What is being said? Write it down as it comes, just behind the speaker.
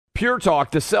Pure Talk,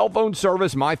 the cell phone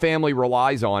service my family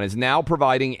relies on, is now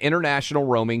providing international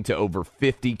roaming to over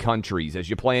 50 countries. As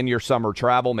you plan your summer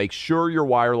travel, make sure your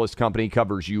wireless company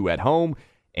covers you at home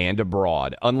and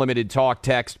abroad. Unlimited talk,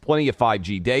 text, plenty of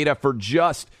 5G data for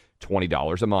just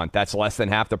 $20 a month. That's less than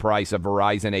half the price of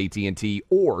Verizon, AT&T,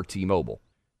 or T-Mobile.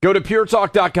 Go to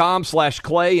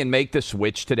puretalk.com/Clay and make the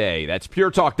switch today. That's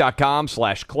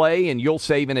puretalk.com/Clay, and you'll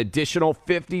save an additional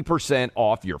 50%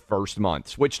 off your first month.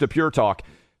 Switch to Pure Talk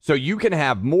so you can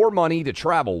have more money to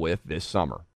travel with this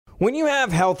summer. When you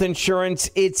have health insurance,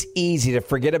 it's easy to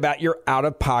forget about your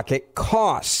out-of-pocket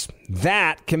costs.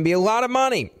 That can be a lot of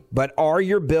money. But are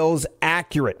your bills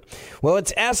accurate? Well,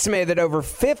 it's estimated that over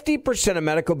 50% of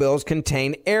medical bills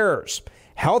contain errors.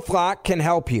 HealthLock can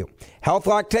help you.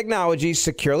 HealthLock technology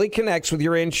securely connects with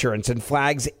your insurance and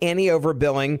flags any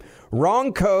overbilling,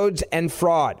 wrong codes, and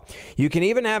fraud. You can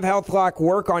even have HealthLock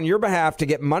work on your behalf to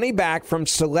get money back from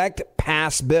select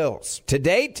past bills. To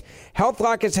date,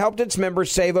 HealthLock has helped its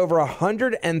members save over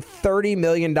 $130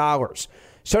 million.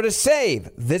 So to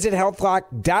save, visit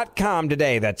healthlock.com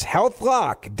today. That's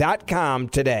healthlock.com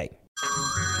today.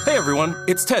 Hey everyone,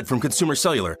 it's Ted from Consumer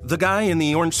Cellular, the guy in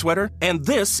the orange sweater, and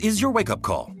this is your wake-up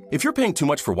call. If you're paying too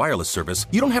much for wireless service,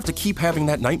 you don't have to keep having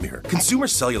that nightmare. Consumer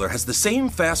Cellular has the same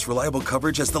fast, reliable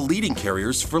coverage as the leading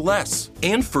carriers for less.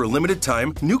 And for a limited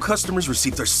time, new customers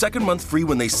receive their second month free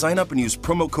when they sign up and use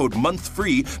promo code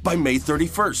MONTHFREE by May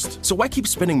 31st. So why keep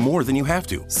spending more than you have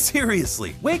to?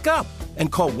 Seriously, wake up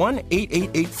and call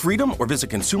 1-888-FREEDOM or visit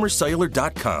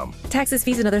consumercellular.com. Taxes,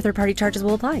 fees, and other third-party charges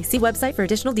will apply. See website for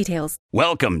additional details.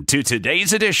 Welcome to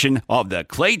today's edition of the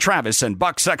Clay Travis and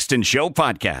Buck Sexton Show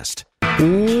podcast.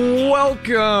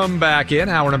 Welcome back in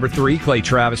hour number 3, Clay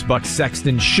Travis, Buck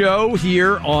Sexton Show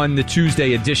here on the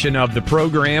Tuesday edition of the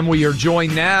program. We are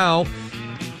joined now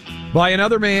by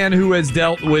another man who has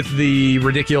dealt with the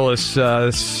ridiculous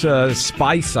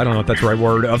spice, I don't know if that's the right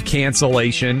word, of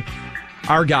cancellation.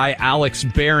 Our guy, Alex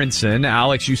Berenson.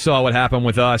 Alex, you saw what happened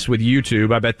with us with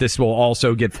YouTube. I bet this will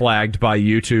also get flagged by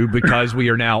YouTube because we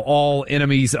are now all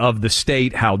enemies of the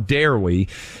state. How dare we?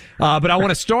 But I want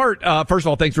to start, first of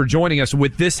all, thanks for joining us,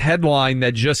 with this headline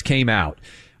that just came out.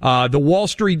 The Wall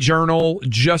Street Journal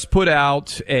just put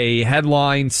out a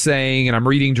headline saying, and I'm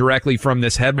reading directly from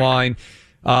this headline,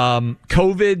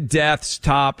 COVID deaths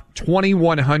top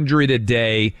 2,100 a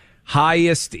day,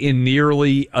 highest in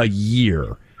nearly a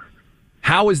year.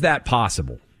 How is that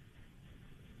possible?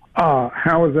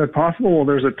 How is that possible? Well,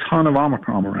 there's a ton of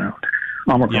Omicron around.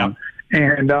 Yep.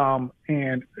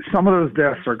 And some of those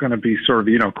deaths are going to be sort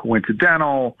of,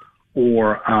 coincidental,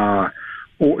 or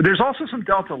there's also some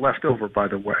Delta left over, by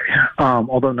the way,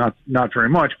 although not very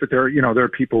much. But there are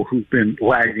people who've been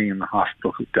lagging in the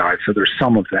hospital who've died, so there's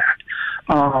some of that.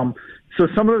 So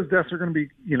some of those deaths are going to be,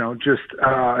 just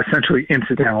essentially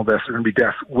incidental deaths. They're going to be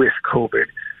deaths with COVID.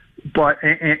 But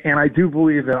and I do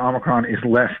believe that Omicron is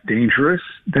less dangerous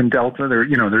than Delta.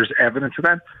 There's evidence of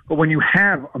that. But when you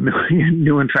have 1 million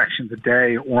new infections a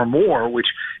day or more,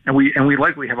 and we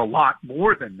likely have a lot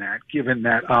more than that, given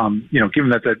that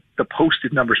the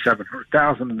posted number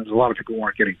 700,000, and there's a lot of people who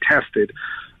aren't getting tested,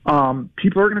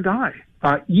 people are going to die,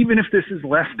 even if this is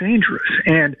less dangerous.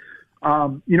 And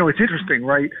it's interesting,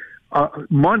 right?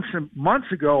 Months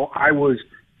ago, I was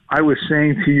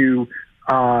saying to you,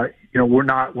 we're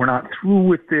not through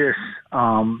with this.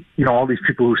 All these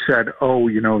people who said,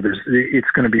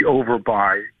 it's going to be over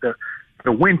by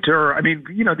the winter. I mean,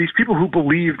 these people who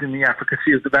believed in the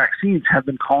efficacy of the vaccines have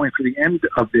been calling for the end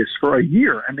of this for a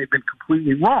year, and they've been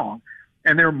completely wrong.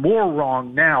 And they're more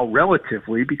wrong now,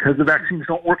 relatively, because the vaccines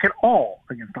don't work at all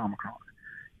against Omicron.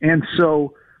 And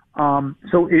so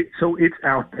it's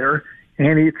out there.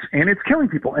 And it's killing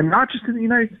people, and not just in the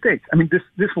United States. I mean,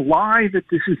 this lie that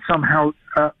this is somehow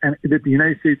and that the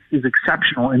United States is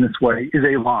exceptional in this way is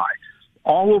a lie.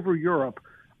 All over Europe,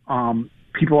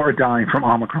 people are dying from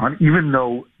Omicron, even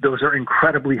though those are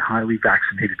incredibly highly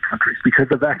vaccinated countries, because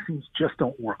the vaccines just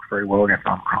don't work very well against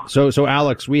Omicron. So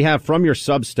Alex, we have from your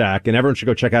Substack, and everyone should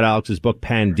go check out Alex's book,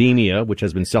 Pandemia, which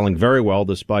has been selling very well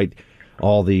despite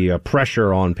all the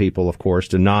pressure on people, of course,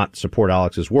 to not support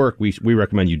Alex's work. We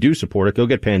recommend you do support it. Go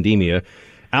get Pandemia.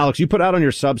 Alex, you put out on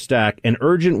your Substack an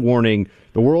urgent warning.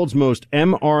 The world's most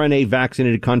mRNA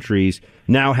vaccinated countries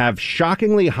now have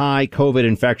shockingly high COVID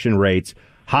infection rates.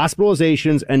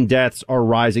 Hospitalizations and deaths are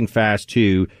rising fast,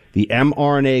 too. The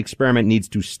mRNA experiment needs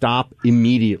to stop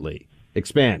immediately.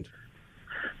 Expand.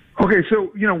 Okay,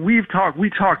 so, we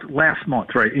talked last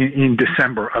month, right, in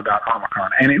December about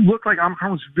Omicron, and it looked like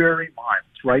Omicron was very mild,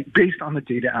 right, based on the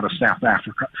data out of South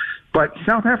Africa. But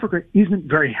South Africa isn't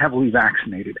very heavily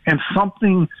vaccinated, and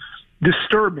something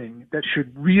disturbing that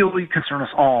should really concern us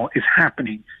all is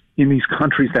happening in these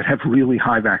countries that have really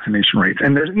high vaccination rates.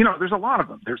 And there's a lot of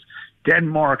them. There's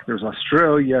Denmark, there's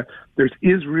Australia, there's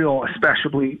Israel,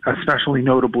 especially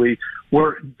notably,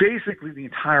 where basically the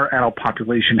entire adult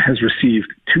population has received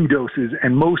 2 doses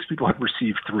and most people have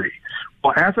received 3.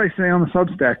 Well, as I say on the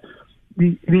Substack,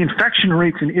 the infection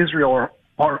rates in Israel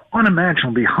are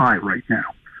unimaginably high right now.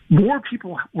 More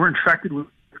people were infected with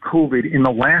COVID in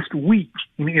the last week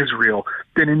in Israel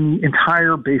than in the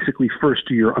entire, basically, first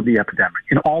year of the epidemic,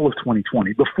 in all of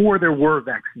 2020, before there were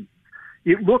vaccines.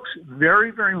 It looks very,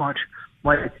 very much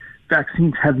like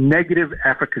vaccines have negative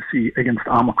efficacy against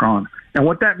Omicron. And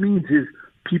what that means is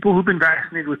people who've been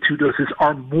vaccinated with 2 doses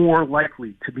are more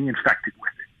likely to be infected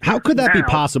with it. How could that be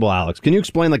possible, Alex? Can you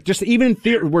explain, just even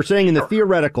we're saying in the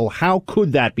theoretical, how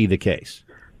could that be the case?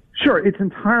 Sure, it's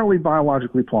entirely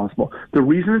biologically plausible. The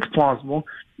reason it's plausible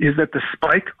is that the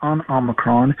spike on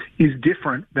Omicron is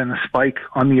different than the spike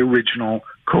on the original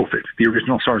COVID, the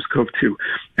original SARS-CoV-2.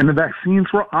 And the vaccines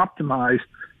were optimized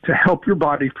to help your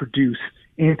body produce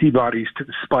antibodies to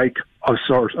the spike of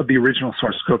the original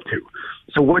SARS-CoV-2.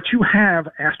 So what you have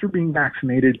after being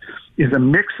vaccinated is a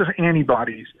mix of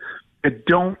antibodies that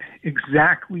don't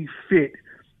exactly fit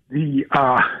the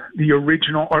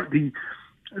original or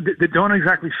that don't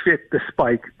exactly fit the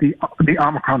spike, the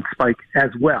Omicron spike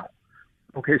as well.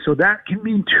 Okay, so that can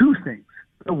mean 2 things.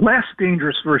 The less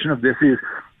dangerous version of this is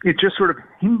it just sort of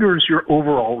hinders your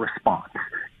overall response.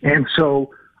 And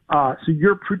so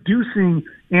you're producing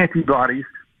antibodies,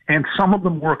 and some of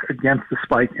them work against the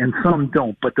spike and some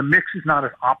don't. But the mix is not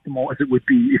as optimal as it would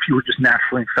be if you were just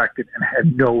naturally infected and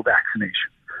had no vaccination.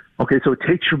 Okay, so it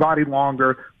takes your body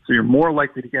longer, so you're more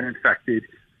likely to get infected,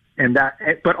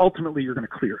 but ultimately you're going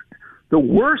to clear it. The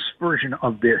worst version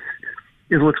of this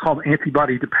is what's called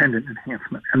antibody-dependent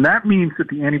enhancement. And that means that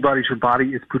the antibodies your body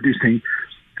is producing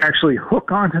actually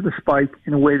hook onto the spike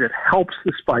in a way that helps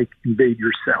the spike invade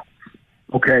your cells.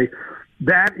 Okay?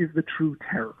 That is the true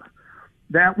terror.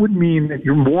 That would mean that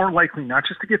you're more likely not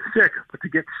just to get sick, but to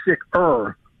get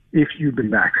sicker if you've been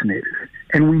vaccinated.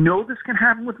 And we know this can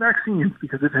happen with vaccines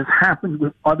because it has happened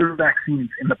with other vaccines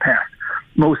in the past,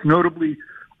 most notably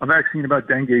a vaccine about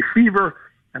dengue fever,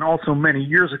 and also many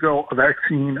years ago a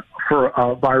vaccine for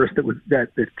a virus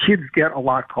that kids get a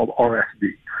lot called RSV.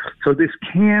 So this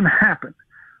can happen.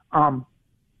 And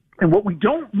what we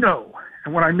don't know,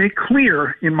 and what I make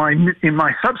clear in my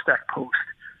Substack post,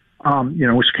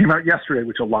 which came out yesterday,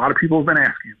 which a lot of people have been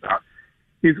asking about,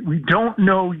 is we don't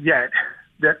know yet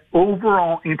that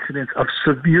overall incidence of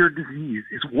severe disease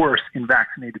is worse in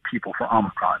vaccinated people for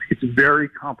Omicron. It's very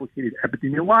complicated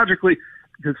epidemiologically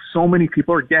because so many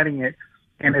people are getting it,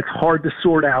 and it's hard to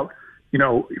sort out,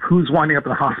 who's winding up in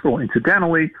the hospital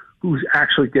incidentally, who's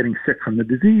actually getting sick from the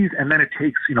disease, and then it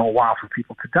takes, a while for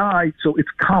people to die. So it's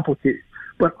complicated.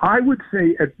 But I would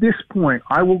say at this point,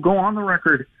 I will go on the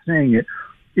record saying it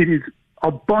is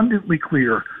abundantly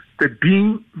clear that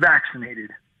being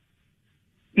vaccinated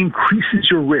increases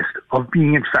your risk of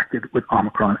being infected with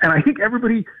Omicron. And I think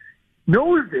everybody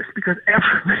knows this because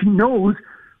everybody knows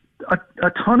a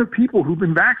ton of people who've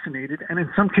been vaccinated and in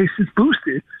some cases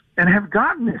boosted and have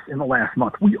gotten this in the last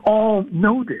month. We all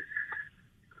know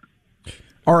this.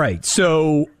 All right.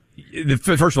 So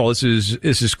first of all, this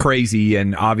is crazy.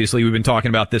 And obviously we've been talking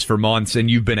about this for months, and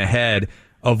you've been ahead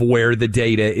of where the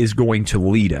data is going to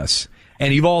lead us.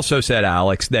 And you've also said,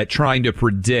 Alex, that trying to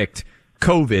predict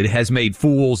COVID has made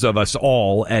fools of us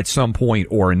all at some point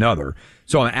or another.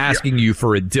 So I'm asking you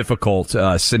for a difficult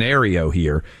scenario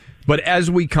here. But as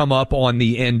we come up on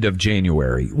the end of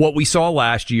January, what we saw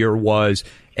last year was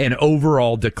an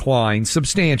overall decline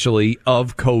substantially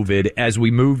of COVID as we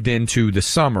moved into the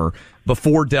summer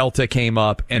before Delta came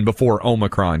up and before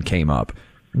Omicron came up.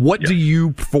 What do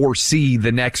you foresee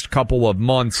the next couple of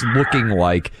months looking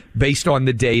like based on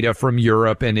the data from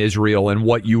Europe and Israel and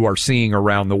what you are seeing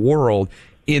around the world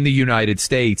in the United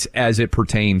States as it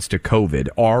pertains to COVID?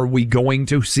 Are we going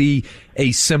to see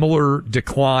a similar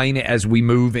decline as we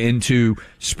move into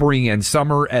spring and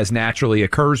summer, as naturally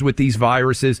occurs with these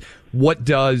viruses? What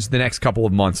does the next couple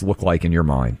of months look like in your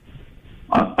mind?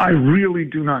 I really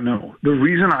do not know. The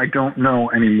reason I don't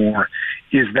know anymore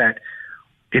is that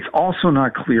it's also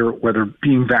not clear whether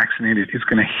being vaccinated is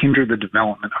going to hinder the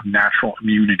development of natural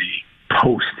immunity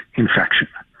post-infection.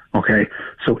 Okay,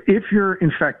 so if you're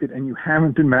infected and you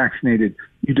haven't been vaccinated,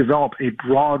 you develop a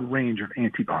broad range of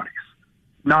antibodies,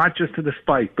 not just to the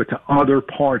spike, but to other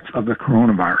parts of the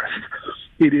coronavirus.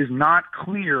 It is not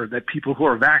clear that people who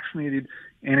are vaccinated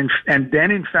and then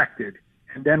infected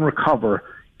and then recover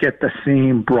get the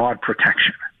same broad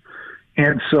protection.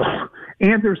 And so,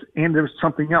 and there's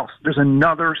something else. There's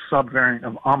another subvariant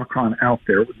of Omicron out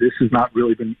there. This has not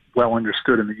really been well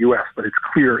understood in the U.S., but it's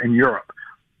clear in Europe.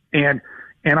 And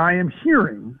I am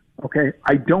hearing, okay,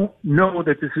 I don't know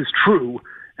that this is true,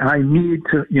 and I need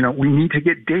to, we need to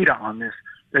get data on this,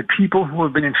 that people who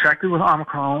have been infected with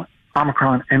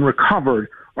Omicron and recovered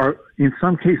are, in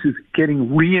some cases, getting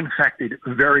reinfected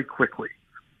very quickly,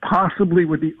 possibly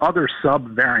with the other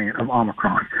subvariant of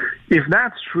Omicron. If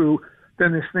that's true,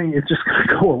 then this thing is just going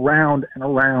to go around and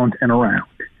around and around.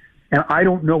 And I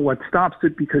don't know what stops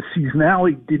it, because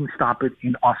seasonality didn't stop it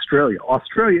in Australia.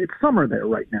 Australia, it's summer there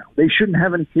right now. They shouldn't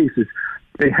have any cases.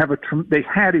 They had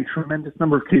a tremendous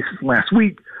number of cases last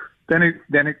week. Then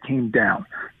it came down.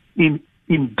 In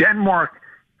Denmark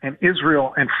and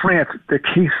Israel and France, the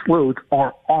caseloads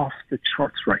are off the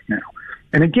charts right now.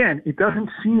 And again, it doesn't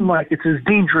seem like it's as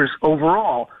dangerous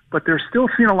overall, but they're still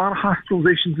seeing a lot of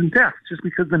hospitalizations and deaths just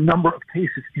because the number of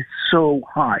cases is so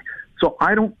high. So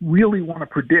I don't really want to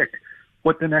predict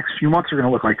what the next few months are going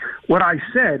to look like. What I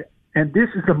said, and this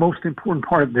is the most important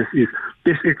part of this, is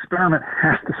this experiment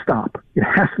has to stop. It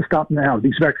has to stop now.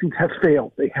 These vaccines have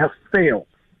failed. They have failed.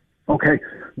 Okay?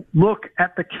 Look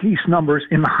at the case numbers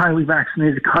in the highly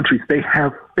vaccinated countries. They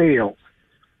have failed.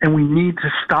 And we need to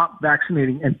stop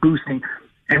vaccinating and boosting,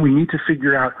 and we need to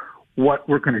figure out what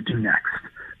we're going to do next.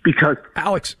 Because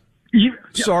Alex,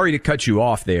 sorry to cut you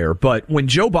off there, but when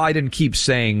Joe Biden keeps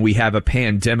saying we have a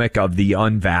pandemic of the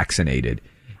unvaccinated,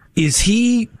 is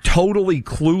he totally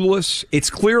clueless?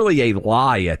 It's clearly a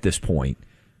lie at this point.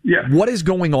 Yeah. What is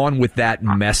going on with that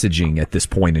messaging at this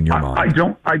point in your mind? I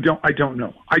don't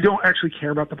know. I don't actually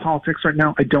care about the politics right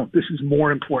now. I don't. This is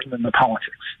more important than the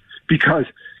politics, because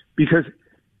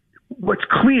what's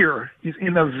clear is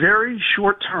in the very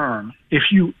short term, if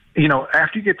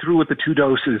after you get through with the 2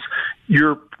 doses,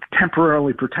 you're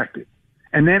temporarily protected.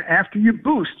 And then after you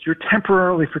boost, you're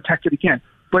temporarily protected again.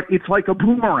 But it's like a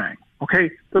boomerang,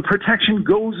 okay? The protection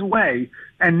goes away,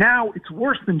 and now it's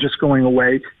worse than just going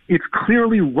away. It's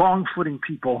clearly wrong-footing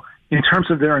people in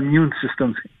terms of their immune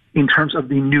systems, in terms of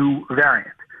the new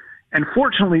variant. And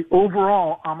fortunately,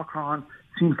 overall, Omicron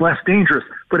seems less dangerous.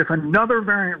 But if another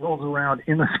variant rolls around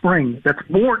in the spring that's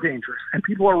more dangerous and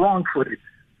people are wrong-footed,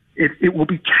 it will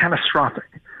be catastrophic.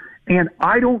 And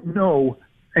I don't know,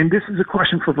 and this is a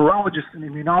question for virologists and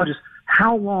immunologists,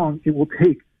 how long it will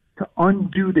take to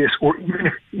undo this, or even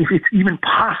if it's even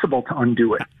possible to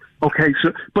undo it. Okay,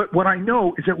 but what I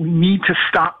know is that we need to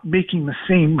stop making the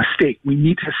same mistake. We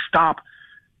need to stop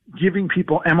giving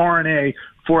people mRNA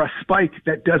for a spike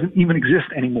that doesn't even exist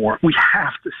anymore. We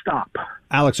have to stop.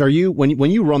 Alex, are you, when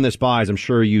you run this by, as I'm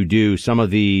sure you do, some of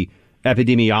the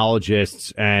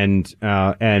epidemiologists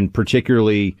and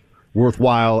particularly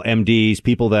worthwhile MDs,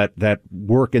 people that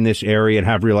work in this area and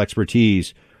have real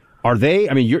expertise, are they?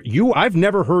 I mean, I've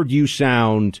never heard you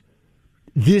sound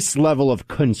this level of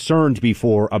concerned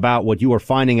before about what you are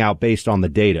finding out based on the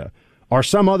data. Are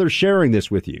some others sharing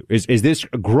this with you? Is this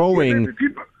growing?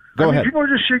 Go ahead. People are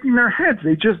just shaking their heads.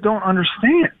 They just don't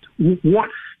understand what.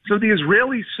 So the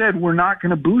Israelis said we're not going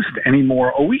to boost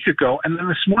anymore a week ago, and then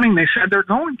this morning they said they're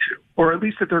going to, or at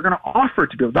least that they're going to offer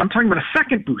it to people. I'm talking about a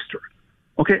second booster.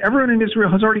 Okay, everyone in Israel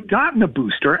has already gotten a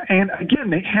booster, and again,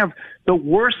 they have the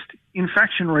worst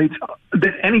infection rates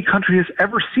that any country has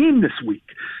ever seen this week.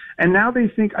 And now they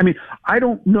think, I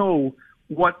don't know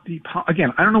what the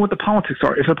politics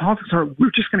are. If the politics are,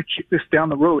 we're just going to kick this down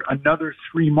the road another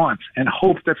 3 months and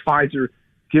hope that Pfizer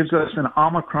gives us an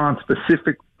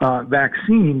Omicron-specific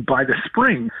vaccine by the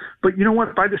spring. But you know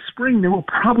what? By the spring, there will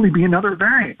probably be another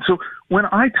variant. So when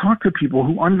I talk to people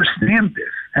who understand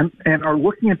this and are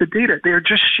looking at the data, they're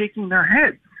just shaking their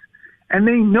heads. And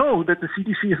they know that the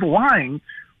CDC is lying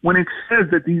when it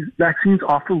says that these vaccines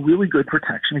offer really good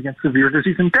protection against severe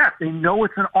disease and death. They know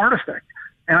it's an artifact.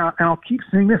 And I'll keep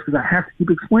saying this because I have to keep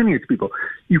explaining it to people.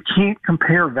 You can't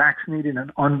compare vaccinated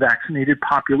and unvaccinated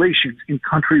populations in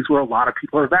countries where a lot of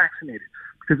people are vaccinated,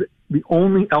 because the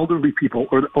only elderly people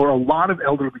or a lot of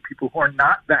elderly people who are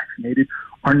not vaccinated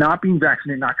are not being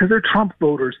vaccinated, not because they're Trump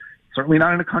voters, certainly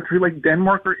not in a country like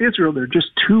Denmark or Israel. They're just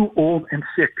too old and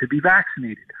sick to be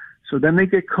vaccinated. So then they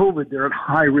get COVID. They're at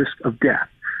high risk of death.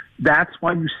 That's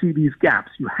why you see these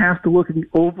gaps. You have to look at the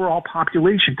overall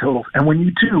population totals. And when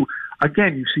you do,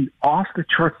 again, you see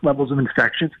off-the-charts levels of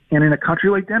infections. And in a country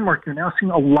like Denmark, you're now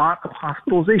seeing a lot of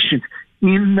hospitalizations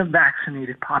in the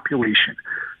vaccinated population.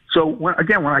 So, when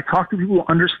I talk to people who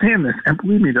understand this, and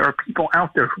believe me, there are people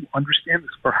out there who understand this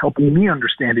or helping me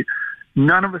understand it,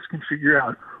 none of us can figure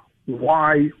out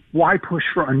why push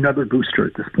for another booster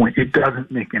at this point. It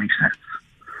doesn't make any sense.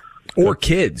 Or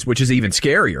kids, which is even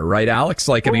scarier, right, Alex?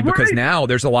 Because now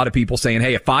there's a lot of people saying,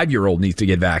 hey, a 5-year-old needs to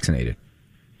get vaccinated.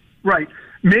 Right.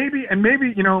 Maybe,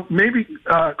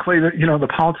 Clay, that, the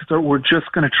politics we're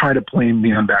just going to try to blame the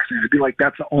unvaccinated. It'd be like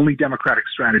that's the only Democratic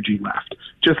strategy left.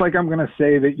 Just like I'm going to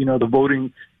say that, the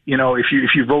voting,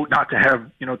 if you vote not to have,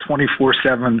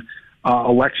 24/7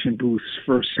 election booths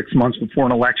for 6 months before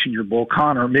an election, you're Bull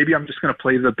Connor. Maybe I'm just going to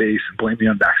play the base and blame the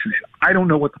unvaccinated. I don't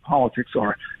know what the politics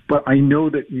are, but I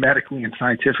know that medically and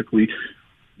scientifically,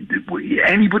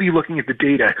 anybody looking at the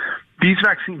data, these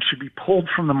vaccines should be pulled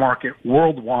from the market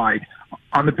worldwide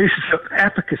on the basis of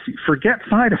efficacy. Forget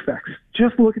side effects.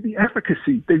 Just look at the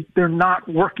efficacy. They're not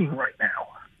working right now.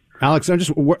 Alex,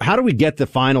 how do we get the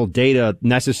final data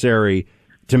necessary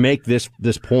to make this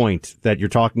point that you're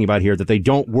talking about here, that they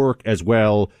don't work as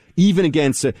well, even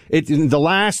against it? The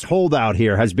last holdout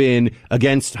here has been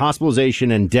against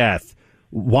hospitalization and death.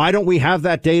 Why don't we have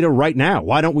that data right now?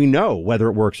 Why don't we know whether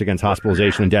it works against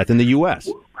hospitalization and death in the U.S.?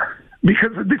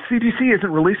 Because the CDC isn't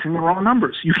releasing the raw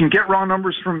numbers. You can get raw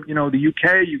numbers from, the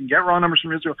UK. You can get raw numbers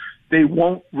from Israel. They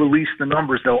won't release the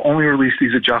numbers. They'll only release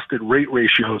these adjusted rate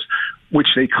ratios, which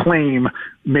they claim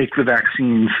make the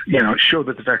vaccines, show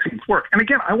that the vaccines work. And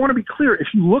again, I want to be clear.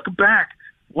 If you look back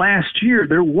last year,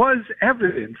 there was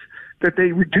evidence that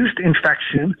they reduced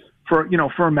infection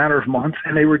for a matter of months,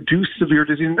 and they reduced severe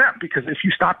disease and death. Because if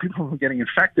you stop people from getting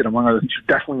infected, among other things, you're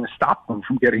definitely going to stop them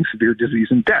from getting severe disease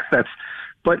and death.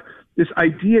 But this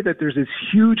idea that there's this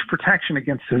huge protection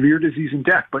against severe disease and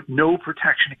death, but no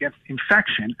protection against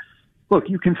infection, look,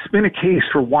 you can spin a case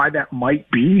for why that might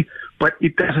be, but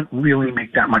it doesn't really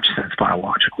make that much sense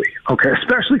biologically, okay?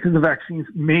 Especially because the vaccine's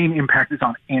main impact is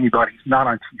on antibodies, not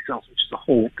on T cells, which is a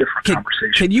whole different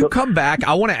conversation. Can you come back?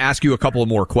 I want to ask you a couple of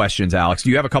more questions, Alex. Do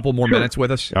you have a couple more minutes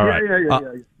with us? All right. Yeah.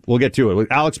 We'll get to it.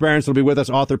 Alex Berenson will be with us,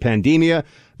 author Pandemia.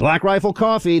 Black Rifle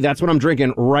Coffee, that's what I'm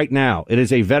drinking right now. It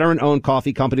is a veteran-owned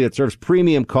coffee company that serves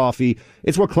premium coffee.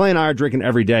 It's what Clay and I are drinking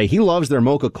every day. He loves their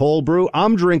mocha cold brew.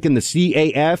 I'm drinking the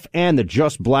CAF and the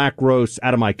Just Black roasts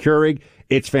out of my Keurig.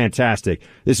 It's fantastic.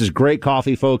 This is great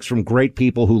coffee, folks, from great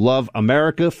people who love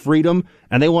America, freedom,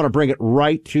 and they want to bring it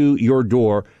right to your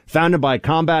door. Founded by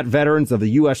combat veterans of the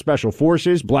U.S. Special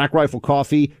Forces, Black Rifle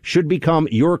Coffee should become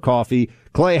your coffee.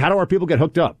 Clay, how do our people get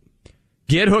hooked up?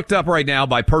 Get hooked up right now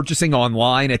by purchasing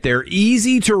online at their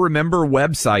easy-to-remember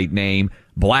website name,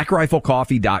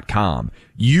 blackriflecoffee.com.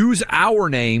 Use our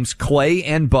names, Clay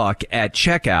and Buck, at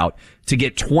checkout to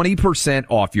get 20%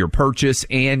 off your purchase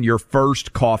and your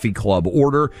first coffee club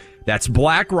order. That's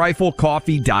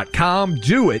blackriflecoffee.com.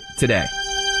 Do it today.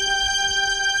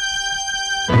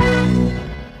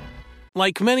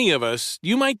 Like many of us,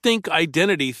 you might think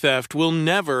identity theft will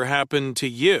never happen to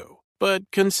you.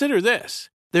 But consider this.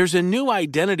 There's a new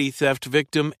identity theft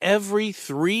victim every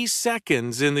 3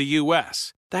 seconds in the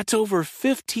U.S. That's over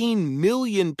 15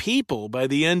 million people by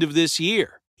the end of this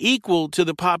year, equal to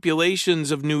the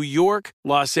populations of New York,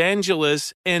 Los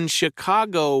Angeles, and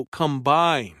Chicago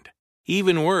combined.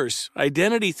 Even worse,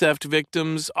 identity theft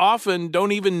victims often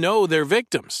don't even know they're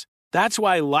victims. That's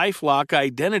why LifeLock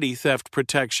Identity Theft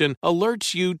Protection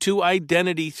alerts you to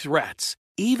identity threats,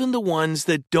 even the ones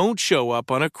that don't show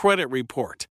up on a credit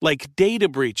report, like data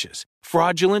breaches,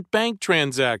 fraudulent bank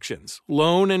transactions,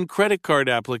 loan and credit card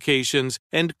applications,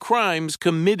 and crimes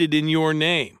committed in your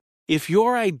name. If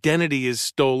your identity is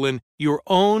stolen, your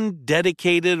own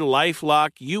dedicated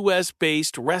LifeLock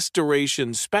U.S.-based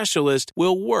restoration specialist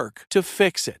will work to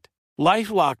fix it.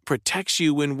 LifeLock protects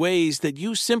you in ways that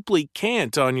you simply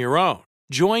can't on your own.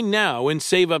 Join now and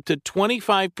save up to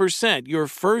 25% your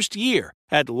first year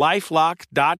at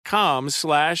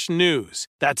LifeLock.com/news.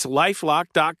 That's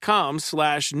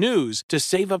LifeLock.com/news to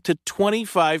save up to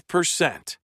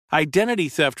 25%. Identity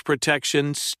theft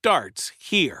protection starts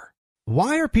here.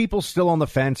 Why are people still on the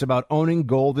fence about owning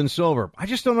gold and silver? I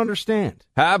just don't understand.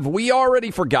 Have we already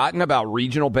forgotten about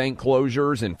regional bank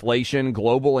closures, inflation,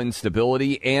 global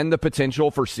instability, and the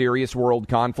potential for serious world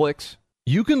conflicts?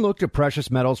 You can look to precious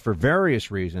metals for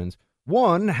various reasons.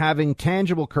 1, having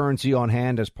tangible currency on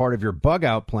hand as part of your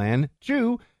bug-out plan.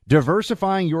 2,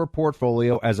 diversifying your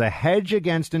portfolio as a hedge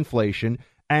against inflation.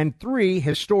 And 3,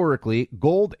 historically,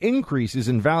 gold increases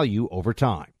in value over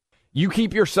time. You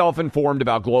keep yourself informed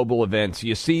about global events.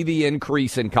 You see the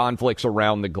increase in conflicts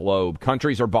around the globe.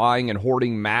 Countries are buying and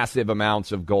hoarding massive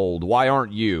amounts of gold. Why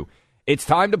aren't you? It's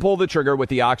time to pull the trigger with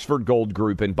the Oxford Gold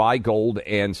Group and buy gold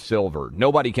and silver.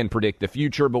 Nobody can predict the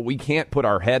future, but we can't put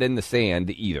our head in the sand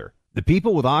either. The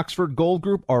people with Oxford Gold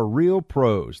Group are real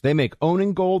pros. They make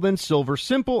owning gold and silver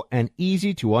simple and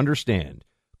easy to understand.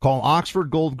 Call Oxford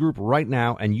Gold Group right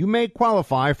now, and you may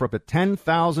qualify for up to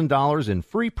 $10,000 in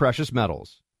free precious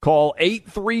metals. Call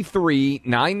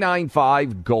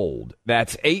 833-995-GOLD.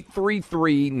 That's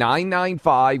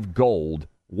 833-995-GOLD.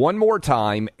 One more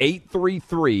time,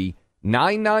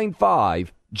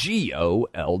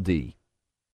 833-995-GOLD.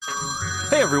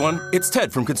 Hey everyone, it's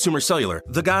Ted from Consumer Cellular,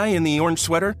 the guy in the orange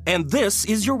sweater, and this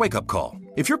is your wake-up call.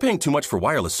 If you're paying too much for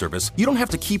wireless service, you don't have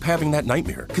to keep having that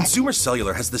nightmare. Consumer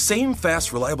Cellular has the same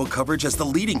fast, reliable coverage as the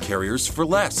leading carriers for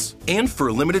less. And for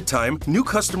a limited time, new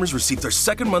customers receive their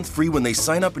second month free when they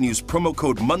sign up and use promo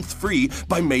code MONTHFREE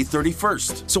by May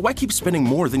 31st. So why keep spending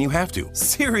more than you have to?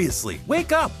 Seriously,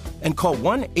 wake up and call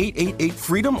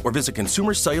 1-888-FREEDOM or visit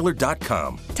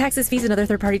consumercellular.com. Taxes, fees, and other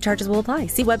third-party charges will apply.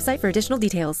 See website for additional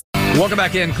details. Welcome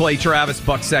back in, Clay Travis,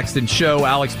 Buck Sexton Show.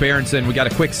 Alex Berenson, we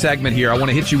got a quick segment here. I want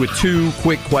to hit you with two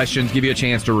quick questions, give you a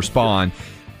chance to respond.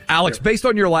 Alex, based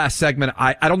on your last segment,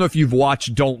 I don't know if you've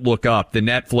watched Don't Look Up, the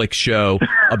Netflix show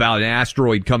about an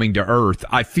asteroid coming to Earth.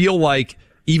 I feel like,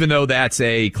 even though that's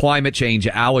a climate change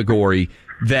allegory,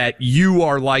 that you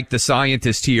are like the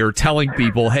scientist here telling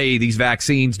people, hey, these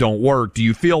vaccines don't work. Do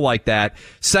you feel like that?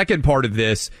 Second part of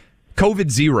this,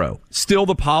 COVID-0, still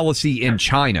the policy in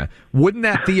China. Wouldn't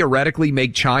that theoretically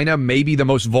make China maybe the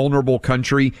most vulnerable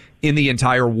country in the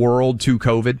entire world to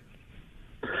COVID?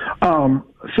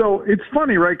 So it's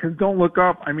funny, right? Because Don't Look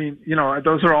Up, I mean, you know,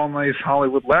 those are all nice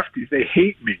Hollywood lefties. They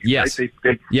hate me. Yes. Right?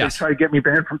 They try to get me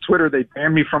banned from Twitter. They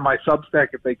ban me from my Substack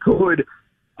if they could.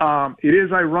 It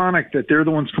is ironic that they're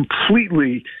the ones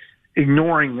completely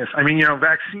ignoring this. I mean, you know,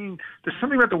 vaccine, there's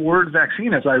something about the word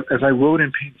vaccine, as I wrote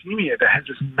in Pandemia, that has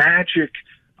this magic,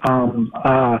 you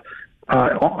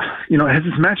know, it has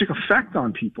this magic effect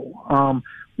on people,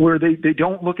 where they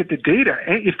don't look at the data.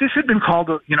 If this had been called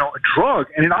a drug,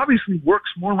 and it obviously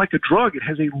works more like a drug, it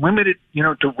has a limited,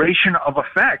 duration of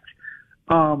effect,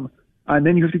 and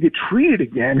then you have to get treated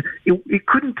again, it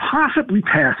couldn't possibly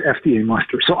pass FDA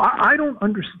muster. So I don't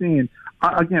understand.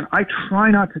 Again, I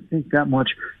try not to think that much,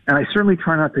 and I certainly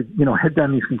try not to, head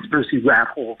down these conspiracy rat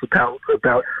holes about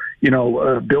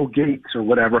Bill Gates or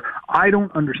whatever. I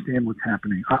don't understand what's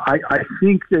happening. I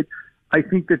think that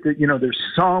there's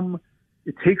some.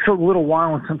 It takes a little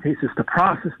while in some cases to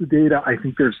process the data. I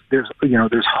think there's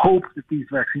hope that these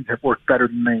vaccines have worked better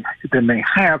than they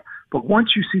have. But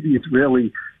once you see the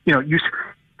Israeli,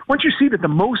 once you see that the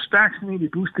most vaccinated,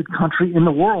 boosted country in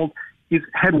the world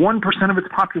had 1% of its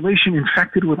population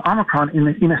infected with Omicron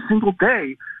in a single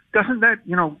day, doesn't that,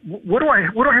 what do I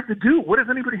have to do? What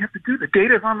does anybody have to do? The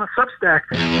data is on the Substack,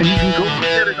 and you can go look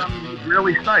at it on the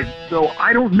Israeli site. So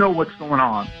I don't know what's going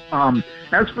on.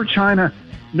 As for China,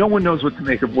 no one knows what to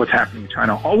make of what's happening in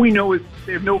China. All we know is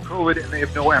they have no COVID and they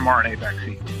have no mRNA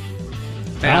vaccine.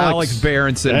 Alex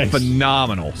Berenson, thanks.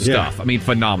 Phenomenal stuff. Yeah. I mean,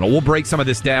 phenomenal. We'll break some of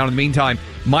this down. In the meantime,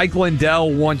 Mike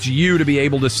Lindell wants you to be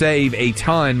able to save a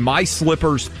ton. My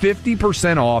Slippers,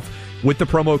 50% off with the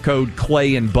promo code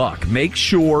Clay and Buck. Make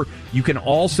sure you can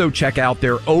also check out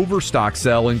their overstock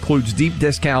sale. Includes deep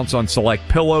discounts on select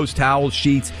pillows, towels,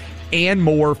 sheets, and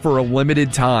more for a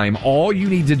limited time. All you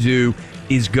need to do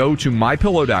is go to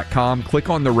mypillow.com, click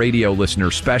on the radio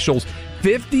listener specials,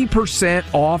 50%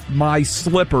 off My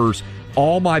Slippers,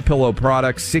 all My Pillow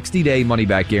products, 60-day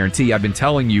money-back guarantee. I've been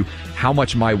telling you how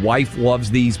much my wife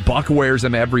loves these. Buck wears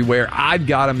them everywhere. I've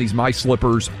got them. These My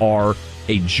Slippers are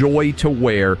a joy to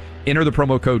wear. Enter the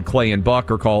promo code Clay and Buck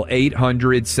or call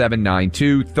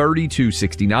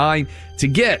 800-792-3269 to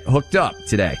get hooked up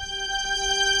today.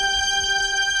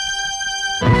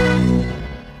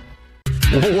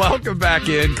 Welcome back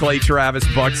in, Clay Travis,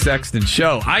 Buck Sexton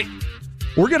Show.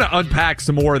 We're going to unpack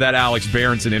some more of that Alex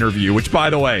Berenson interview, which, by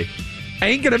the way,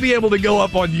 ain't going to be able to go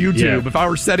up on YouTube if I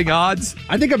were setting odds.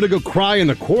 I think I'm going to go cry in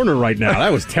the corner right now.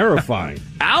 That was terrifying.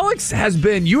 Alex has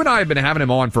been, you and I have been having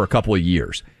him on for a couple of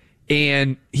years,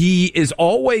 and he is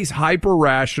always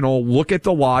hyper-rational, look at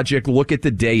the logic, look at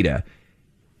the data,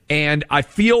 and I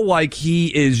feel like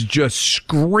he is just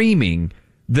screaming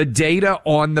the data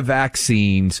on the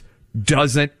vaccines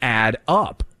doesn't add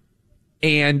up.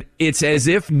 And it's as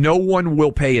if no one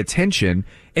will pay attention.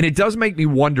 And it does make me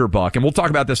wonder, Buck, and we'll talk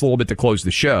about this a little bit to close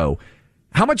the show,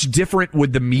 how much different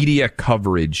would the media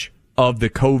coverage of the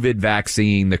COVID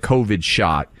vaccine, the COVID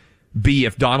shot, be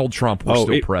if Donald Trump were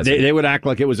still president? They would act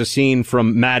like it was a scene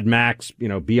from Mad Max,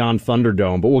 Beyond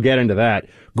Thunderdome, but we'll get into that.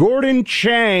 Gordon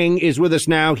Chang is with us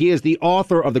now. He is the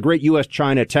author of The Great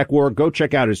U.S.-China Tech War. Go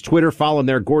check out his Twitter. Follow him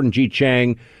there. Gordon G.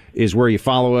 Chang is where you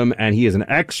follow him, and he is an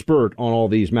expert on all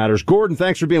these matters. Gordon,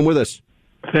 thanks for being with us.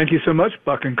 Thank you so much,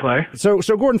 Buck and Clay. So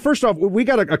Gordon, first off, we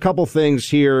got a couple things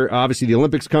here. Obviously, the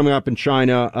Olympics coming up in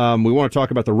China. We want to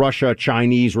talk about the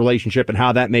Russia-Chinese relationship and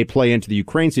how that may play into the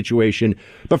Ukraine situation.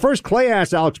 But first, Clay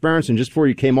asked Alex Berenson, just before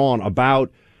you came on, about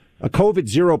a COVID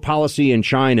zero policy in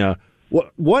China.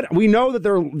 What we know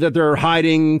that they're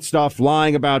hiding stuff,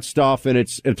 lying about stuff, and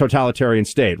it's a totalitarian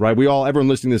state, right? Everyone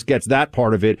listening to this gets that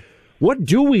part of it. What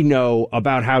do we know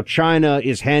about how China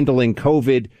is handling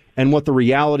COVID and what the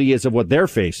reality is of what they're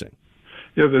facing?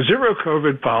 The zero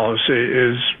COVID policy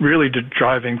is really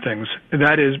driving things. And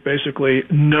that is basically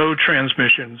no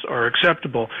transmissions are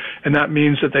acceptable. And that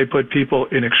means that they put people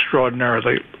in extraordinary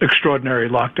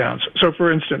lockdowns. So,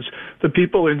 for instance, the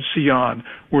people in Xi'an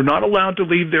were not allowed to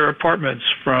leave their apartments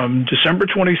from December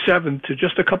 27th to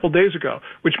just a couple days ago,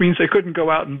 which means they couldn't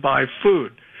go out and buy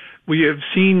food. We have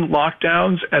seen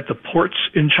lockdowns at the ports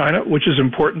in China, which is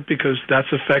important because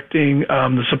that's affecting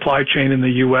the supply chain in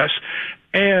the U.S.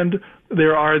 And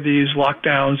there are these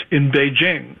lockdowns in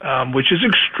Beijing, which is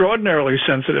extraordinarily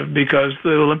sensitive because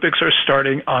the Olympics are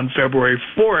starting on February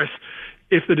 4th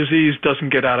if the disease doesn't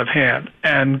get out of hand.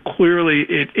 And clearly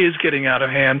it is getting out of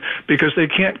hand because they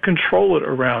can't control it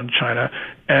around China.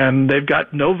 And they've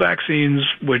got no vaccines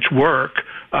which work,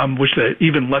 which are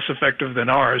even less effective than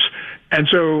ours. And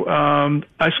so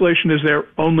isolation is their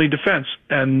only defense,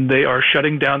 and they are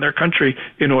shutting down their country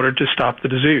in order to stop the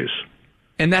disease.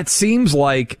 And that seems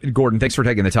like, Gordon, thanks for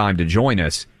taking the time to join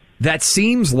us. That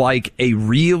seems like a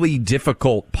really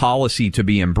difficult policy to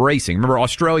be embracing. Remember,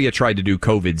 Australia tried to do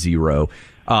COVID zero,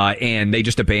 and they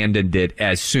just abandoned it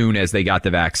as soon as they got the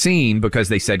vaccine because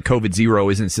they said COVID zero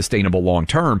isn't sustainable long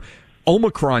term.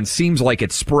 Omicron seems like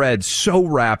it spread so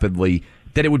rapidly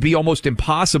that it would be almost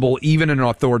impossible, even in an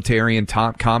authoritarian,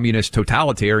 communist,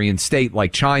 totalitarian state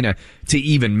like China, to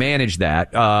even manage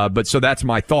that. But so that's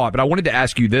my thought. But I wanted to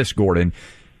ask you this, Gordon.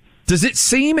 Does it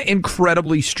seem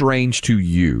incredibly strange to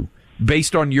you,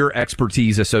 based on your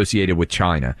expertise associated with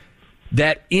China,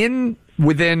 that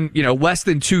within less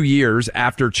than 2 years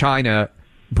after China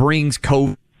brings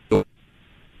COVID,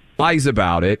 lies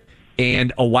about it,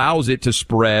 and allows it to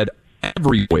spread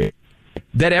everywhere,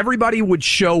 that everybody would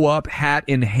show up hat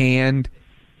in hand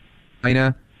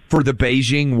China for the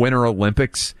Beijing Winter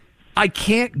Olympics? I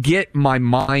can't get my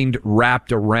mind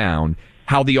wrapped around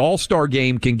how the All-Star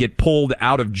game can get pulled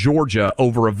out of Georgia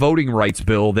over a voting rights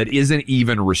bill that isn't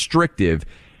even restrictive,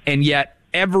 and yet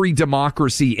every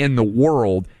democracy in the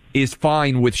world is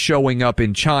fine with showing up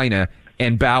in China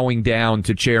and bowing down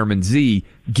to Chairman Xi,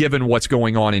 given what's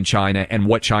going on in China and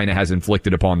what China has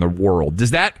inflicted upon the world.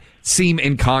 Does that seem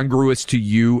incongruous to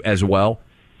you as well?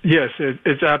 Yes,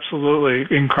 it's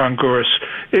absolutely incongruous.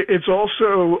 It's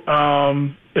also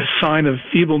a sign of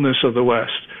feebleness of the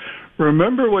West.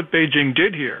 Remember what Beijing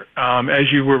did here,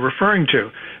 as you were referring to.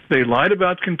 They lied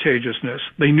about contagiousness.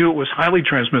 They knew it was highly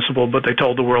transmissible, but they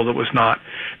told the world it was not.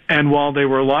 And while they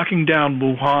were locking down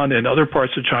Wuhan and other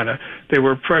parts of China, they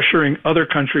were pressuring other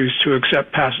countries to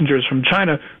accept passengers from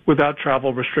China without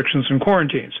travel restrictions and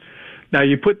quarantines. Now,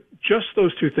 you put just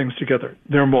those two things together.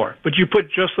 There are more. But you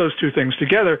put just those two things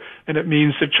together, and it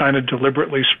means that China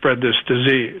deliberately spread this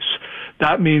disease.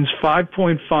 That means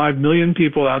 5.5 million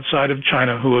people outside of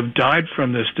China who have died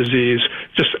from this disease,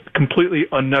 just completely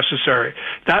unnecessary.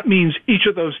 That means each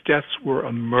of those deaths were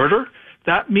a murder.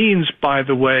 That means, by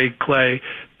the way, Clay,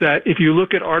 that if you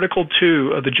look at Article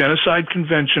 2 of the Genocide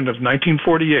Convention of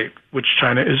 1948, which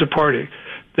China is a party,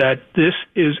 that this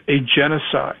is a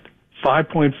genocide.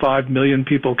 5.5 million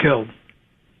people killed.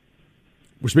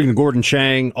 We're speaking to Gordon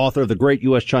Chang, author of The Great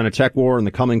U.S.-China Tech War and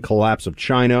the Coming Collapse of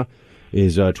China.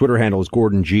 His Twitter handle is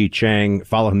Gordon G. Chang.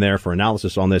 Follow him there for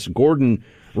analysis on this. Gordon,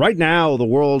 right now the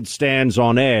world stands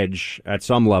on edge at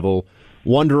some level,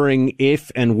 wondering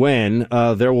if and when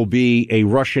there will be a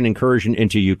Russian incursion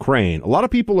into Ukraine. A lot of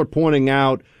people are pointing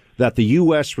out that the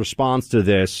U.S. response to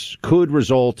this could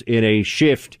result in a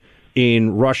shift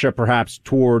in Russia, perhaps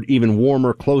toward even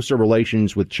warmer, closer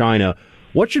relations with China.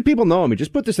 What should people know? I mean,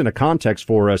 just put this into context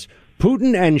for us.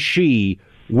 Putin and Xi,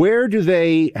 where do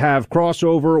they have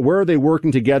crossover? Where are they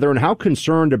working together? And how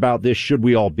concerned about this should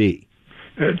we all be?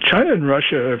 China and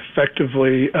Russia are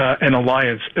effectively an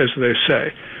alliance, as they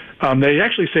say. They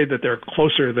actually say that they're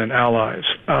closer than allies.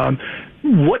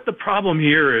 What the problem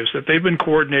here is that they've been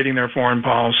coordinating their foreign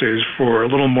policies for a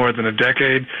little more than a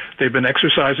decade. They've been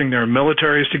exercising their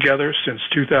militaries together since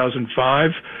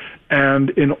 2005. And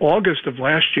in August of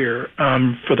last year,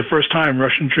 for the first time,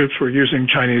 Russian troops were using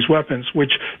Chinese weapons,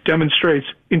 which demonstrates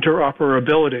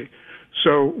interoperability.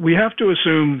 So we have to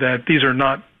assume that these are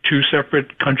not two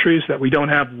separate countries, that we don't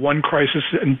have one crisis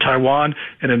in Taiwan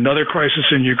and another crisis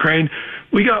in Ukraine.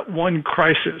 We got one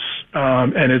crisis,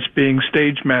 and it's being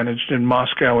stage managed in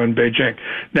Moscow and Beijing.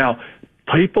 Now,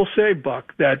 people say,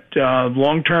 Buck, that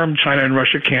long-term China and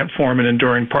Russia can't form an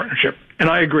enduring partnership, and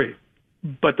I agree.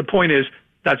 But the point is,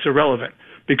 that's irrelevant,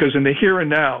 because in the here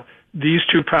and now, these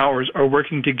two powers are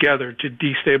working together to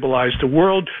destabilize the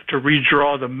world, to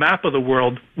redraw the map of the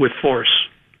world with force.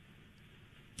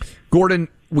 Gordon,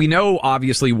 we know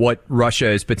obviously what Russia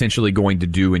is potentially going to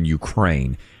do in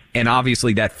Ukraine. And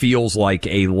obviously that feels like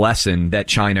a lesson that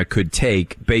China could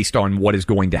take based on what is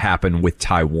going to happen with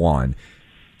Taiwan.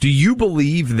 Do you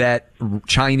believe that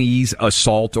Chinese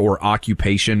assault or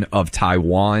occupation of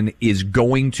Taiwan is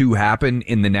going to happen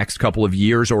in the next couple of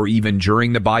years or even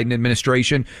during the Biden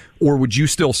administration? Or would you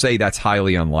still say that's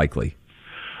highly unlikely?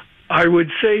 I would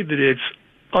say that it's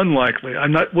unlikely.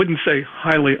 Wouldn't say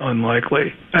highly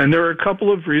unlikely. And there are a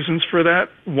couple of reasons for that.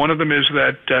 One of them is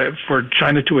that for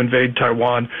China to invade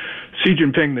Taiwan, Xi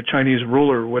Jinping, the Chinese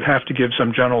ruler, would have to give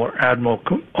some general or admiral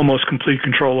almost complete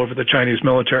control over the Chinese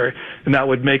military, and that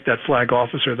would make that flag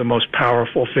officer the most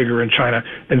powerful figure in China,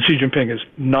 and Xi Jinping is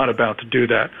not about to do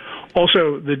that.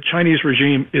 Also, the Chinese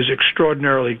regime is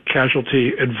extraordinarily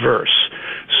casualty adverse,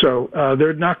 so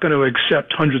they're not going to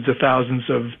accept hundreds of thousands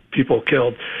of people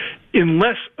killed,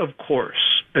 unless, of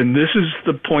course, and this is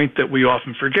the point that we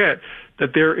often forget,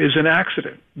 that there is an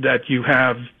accident, that you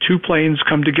have two planes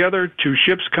come together, two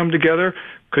ships come together,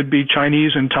 could be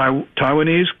Chinese and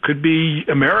Taiwanese, could be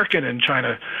American and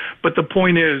China. But the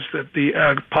point is that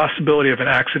the possibility of an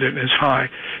accident is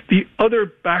high. The other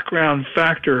background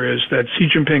factor is that Xi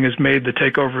Jinping has made the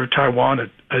takeover of Taiwan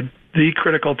the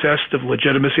critical test of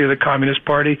legitimacy of the Communist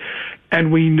Party.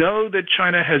 And we know that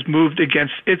China has moved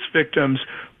against its victims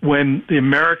when the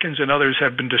Americans and others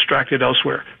have been distracted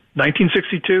elsewhere.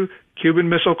 1962, Cuban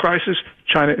Missile Crisis,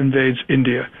 China invades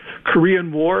India.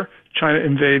 Korean War, China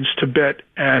invades Tibet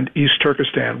and East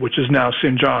Turkestan, which is now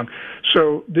Xinjiang.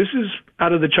 So this is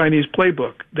out of the Chinese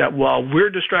playbook, that while we're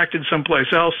distracted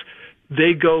someplace else,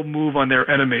 they go move on their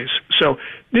enemies. So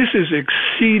this is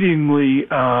exceedingly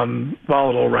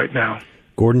volatile right now.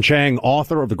 Gordon Chang,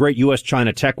 author of The Great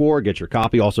U.S.-China Tech War. Get your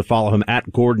copy. Also follow him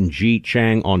at Gordon G.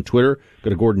 Chang on Twitter. Go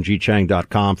to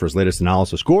GordonGChang.com for his latest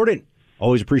analysis. Gordon,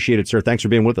 always appreciate it, sir. Thanks for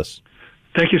being with us.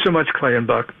 Thank you so much, Clay and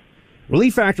Buck.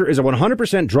 Relief Factor is a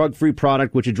 100% drug-free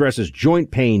product which addresses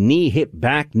joint pain, knee, hip,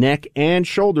 back, neck, and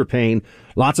shoulder pain.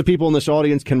 Lots of people in this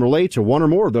audience can relate to one or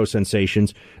more of those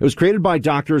sensations. It was created by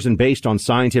doctors and based on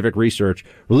scientific research.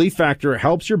 Relief Factor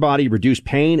helps your body reduce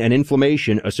pain and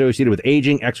inflammation associated with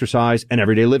aging, exercise, and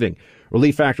everyday living.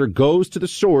 Relief Factor goes to the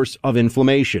source of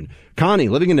inflammation. Connie,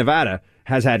 living in Nevada,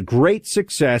 has had great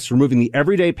success removing the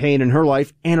everyday pain in her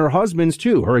life and her husband's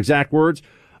too. Her exact words: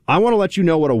 I want to let you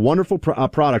know what a wonderful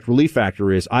product Relief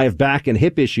Factor is. I have back and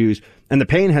hip issues, and the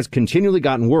pain has continually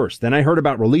gotten worse. Then I heard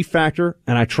about Relief Factor,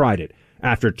 and I tried it.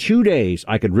 After 2 days,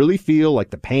 I could really feel like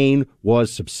the pain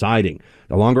was subsiding.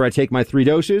 The longer I take my 3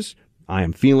 doses, I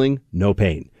am feeling no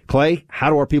pain. Clay, how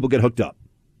do our people get hooked up?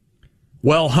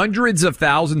 Well, hundreds of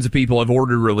thousands of people have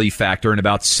ordered Relief Factor, and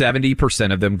about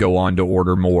 70% of them go on to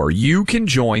order more. You can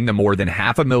join the more than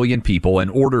 500,000 people and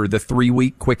order the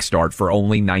 3-week quick start for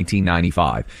only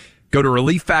 $19.95. Go to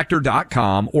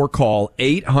ReliefFactor.com or call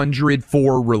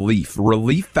 800-4RELIEF.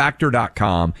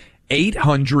 ReliefFactor.com,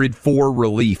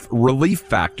 800-4RELIEF. Relief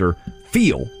Factor.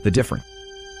 Feel the difference.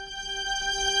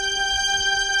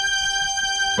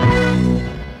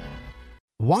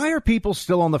 Why are people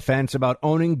still on the fence about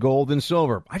owning gold and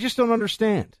silver? I just don't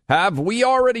understand. Have we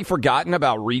already forgotten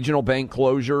about regional bank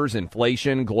closures,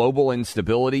 inflation, global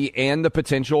instability, and the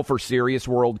potential for serious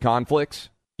world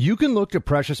conflicts? You can look to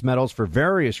precious metals for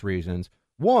various reasons.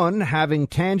 1, having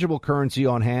tangible currency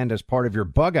on hand as part of your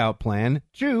bug-out plan.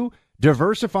 2,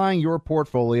 diversifying your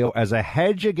portfolio as a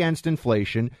hedge against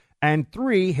inflation. And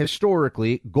 3,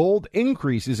 historically, gold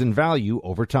increases in value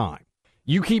over time.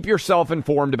 You keep yourself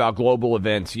informed about global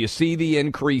events. You see the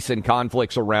increase in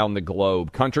conflicts around the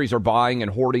globe. Countries are buying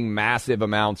and hoarding massive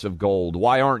amounts of gold.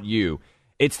 Why aren't you?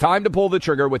 It's time to pull the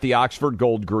trigger with the Oxford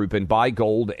Gold Group and buy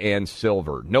gold and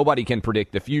silver. Nobody can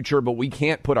predict the future, but we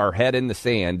can't put our head in the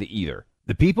sand either.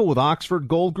 The people with Oxford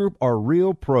Gold Group are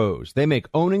real pros. They make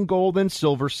owning gold and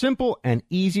silver simple and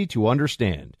easy to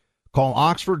understand. Call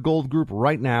Oxford Gold Group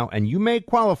right now, and you may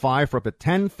qualify for up to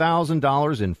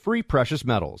 $10,000 in free precious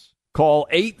metals. Call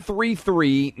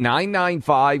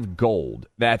 833-995-GOLD.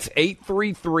 That's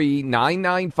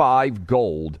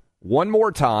 833-995-GOLD. One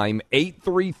more time,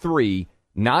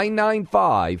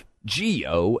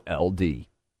 833-995-GOLD.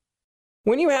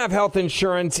 When you have health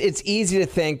insurance, it's easy to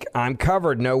think, I'm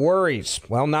covered, no worries.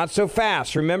 Well, not so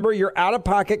fast. Remember, your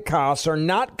out-of-pocket costs are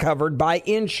not covered by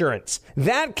insurance.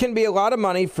 That can be a lot of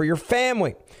money for your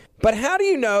family. But how do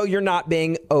you know you're not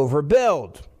being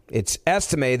overbilled? It's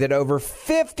estimated that over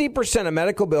 50% of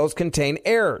medical bills contain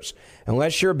errors.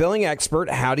 Unless you're a billing expert,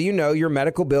 how do you know your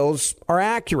medical bills are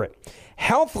accurate?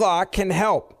 HealthLock can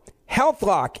help.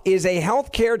 HealthLock is a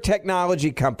healthcare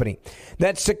technology company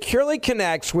that securely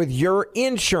connects with your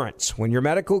insurance. When your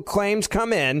medical claims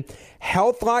come in,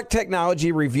 HealthLock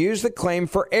technology reviews the claim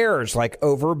for errors like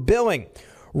overbilling,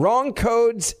 wrong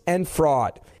codes, and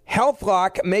fraud.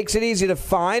 HealthLock makes it easy to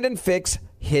find and fix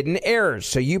hidden errors,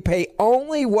 so you pay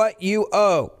only what you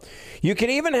owe. You can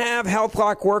even have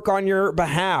HealthLock work on your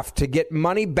behalf to get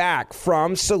money back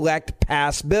from select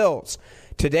past bills.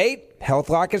 To date,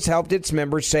 HealthLock has helped its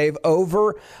members save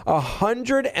over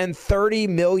 $130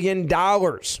 million.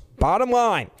 Bottom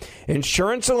line,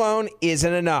 insurance alone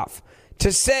isn't enough.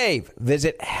 To save,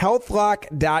 visit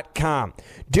healthlock.com.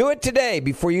 Do it today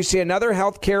before you see another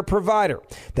healthcare provider.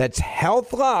 That's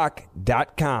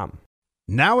healthlock.com.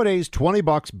 Nowadays,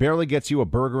 $20 barely gets you a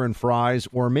burger and fries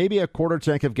or maybe a quarter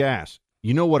tank of gas.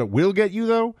 You know what it will get you,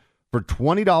 though? For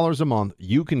 $20 a month,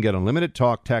 you can get unlimited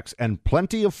talk, text, and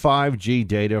plenty of 5G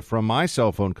data from my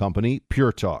cell phone company,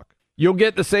 Pure Talk. You'll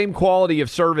get the same quality of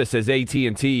service as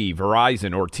AT&T,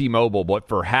 Verizon, or T-Mobile, but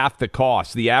for half the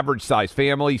cost. The average size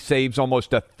family saves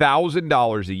almost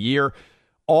 $1,000 a year,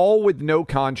 all with no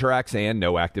contracts and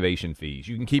no activation fees.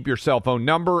 You can keep your cell phone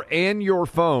number and your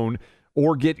phone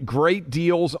or get great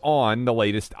deals on the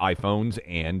latest iPhones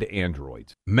and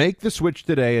Androids. Make the switch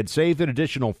today and save an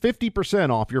additional 50%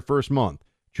 off your first month.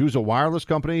 Choose a wireless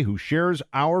company who shares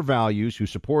our values, who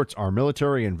supports our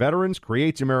military and veterans,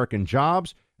 creates American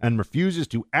jobs, and refuses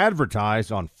to advertise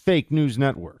on fake news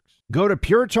networks. Go to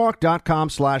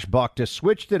puretalk.com/buck to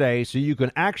switch today so you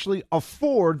can actually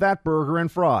afford that burger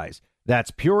and fries. That's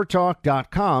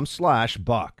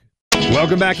puretalk.com/buck.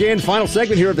 Welcome back in. Final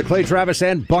segment here of the Clay Travis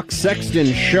and Buck Sexton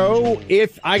Show.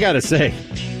 If I got to say,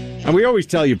 and we always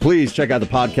tell you, please check out the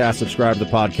podcast, subscribe to the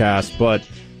podcast. But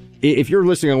if you're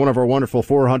listening on one of our wonderful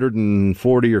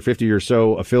 440 or 50 or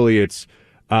so affiliates,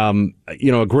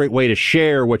 a great way to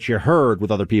share what you heard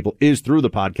with other people is through the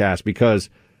podcast, because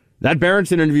that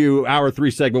Berenson interview, hour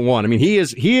 3, segment 1, I mean, he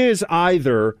is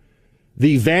either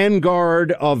the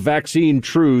vanguard of vaccine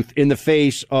truth in the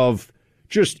face of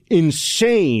just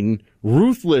insane,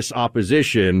 ruthless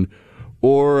opposition,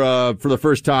 or for the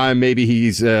first time, maybe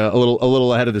he's a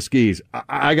little ahead of the skis.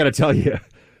 I got to tell you,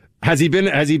 has he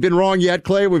been wrong yet,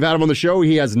 Clay? We've had him on the show.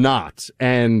 He has not.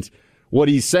 And what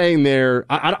he's saying there,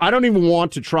 I don't even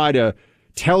want to try to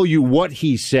tell you what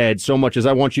he said so much as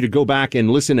I want you to go back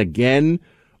and listen again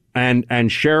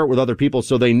and share it with other people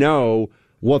so they know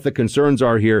what the concerns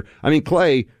are here. I mean,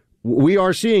 Clay, we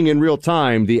are seeing in real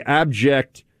time the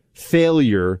abject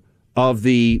failure of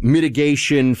the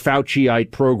mitigation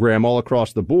Fauciite program all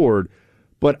across the board.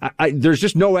 But there's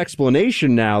just no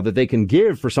explanation now that they can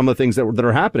give for some of the things that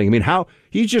are happening. I mean,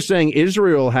 he's just saying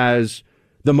Israel has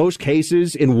the most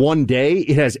cases in one day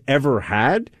it has ever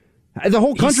had. The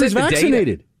whole country's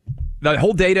vaccinated. The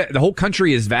whole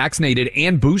country is vaccinated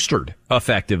and boosted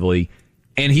effectively.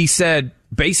 And he said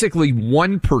basically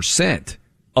 1%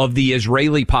 of the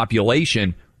Israeli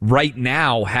population right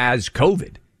now has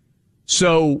COVID.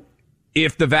 So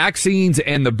if the vaccines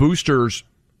and the boosters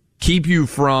keep you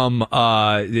from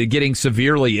getting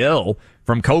severely ill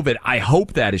from COVID, I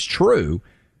hope that is true.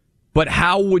 But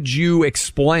how would you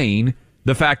explain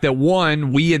the fact that,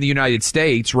 one, we in the United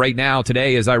States right now,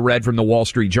 today, as I read from the Wall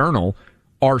Street Journal,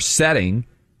 are setting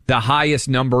the highest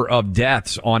number of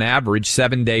deaths on average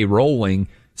 7-day rolling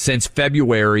since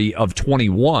February of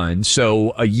 21,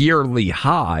 so a yearly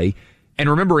high. And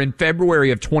remember, in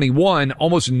February of 21,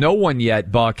 almost no one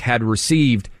yet, Buck, had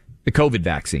received the COVID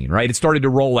vaccine, right? It started to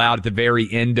roll out at the very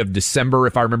end of December,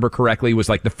 if I remember correctly, was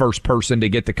like the first person to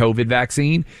get the COVID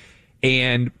vaccine.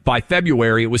 And by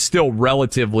February, it was still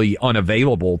relatively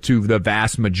unavailable to the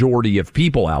vast majority of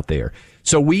people out there.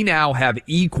 So we now have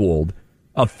equaled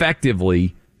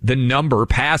effectively the number,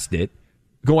 past it,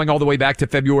 going all the way back to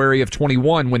February of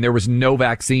 21 when there was no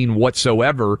vaccine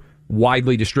whatsoever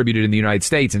widely distributed in the United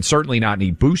States, and certainly not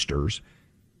any boosters.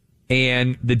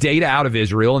 And the data out of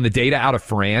Israel and the data out of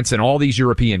France and all these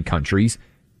European countries,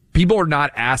 people are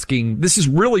not asking. This is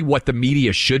really what the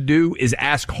media should do, is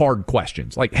ask hard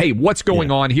questions. Like, hey, what's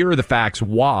going on? Here are the facts.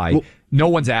 Why? Well, no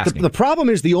one's asking. The problem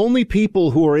is the only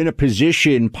people who are in a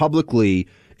position publicly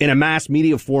in a mass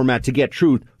media format to get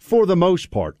truth, for the most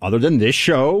part, other than this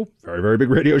show, very, very big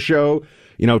radio show,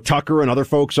 Tucker and other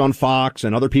folks on Fox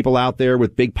and other people out there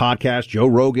with big podcasts, Joe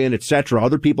Rogan, etc.,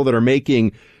 other people that are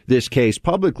making this case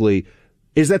publicly,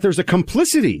 is that there's a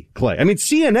complicity, Clay. I mean,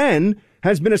 CNN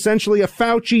has been essentially a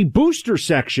Fauci booster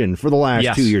section for the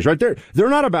last 2 years, right? They're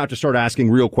not about to start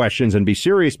asking real questions and be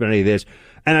serious about any of this.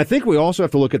 And I think we also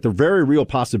have to look at the very real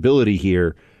possibility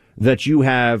here that you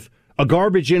have a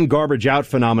garbage in, garbage out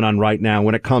phenomenon right now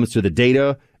when it comes to the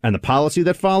data and the policy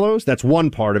that follows, that's one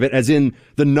part of it, as in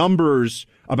the numbers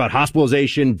about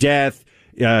hospitalization, death,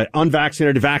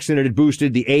 unvaccinated, vaccinated,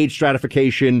 boosted, the age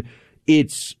stratification.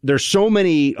 There's so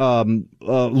many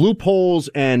loopholes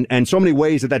and so many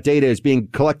ways that data is being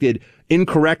collected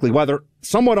incorrectly, whether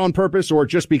somewhat on purpose or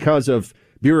just because of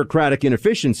bureaucratic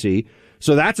inefficiency.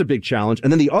 So that's a big challenge.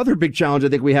 And then the other big challenge I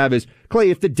think we have is, Clay,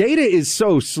 if the data is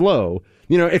so slow,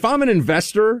 if I'm an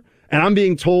investor and I'm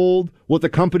being told what the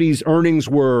company's earnings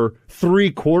were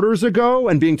 3 quarters ago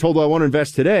and being told, well, I want to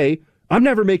invest today, I'm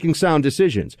never making sound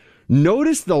decisions.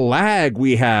 Notice the lag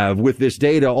we have with this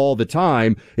data all the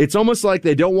time. It's almost like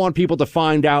they don't want people to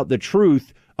find out the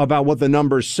truth about what the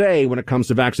numbers say when it comes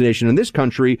to vaccination in this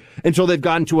country until they've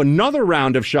gotten to another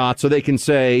round of shots so they can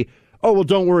say, oh, well,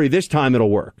 don't worry, this time it'll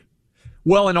work.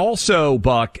 Well, and also,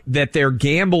 Buck, that they're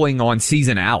gambling on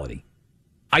seasonality.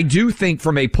 I do think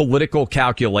from a political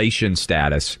calculation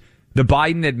status, the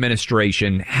Biden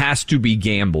administration has to be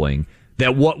gambling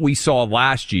that what we saw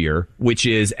last year, which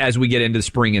is as we get into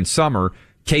spring and summer,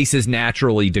 cases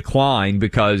naturally decline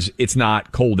because it's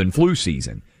not cold and flu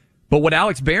season. But what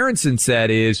Alex Berenson said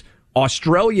is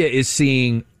Australia is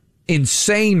seeing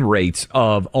insane rates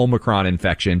of Omicron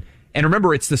infection. And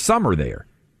remember, it's the summer there.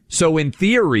 So in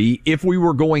theory, if we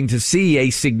were going to see a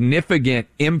significant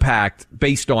impact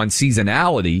based on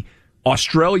seasonality,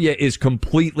 Australia is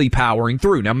completely powering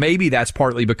through. Now, maybe that's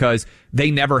partly because they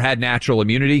never had natural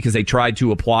immunity because they tried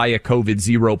to apply a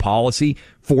COVID-0 policy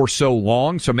for so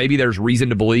long. So maybe there's reason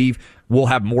to believe we'll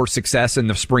have more success in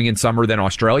the spring and summer than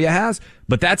Australia has.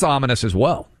 But that's ominous as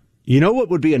well. You know what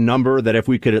would be a number that if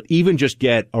we could even just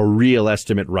get a real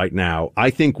estimate right now, I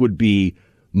think would be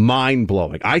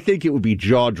mind-blowing. I think it would be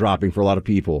jaw-dropping for a lot of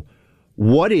people.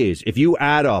 What is, if you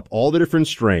add up all the different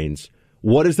strains,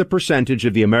 what is the percentage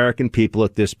of the American people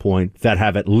at this point that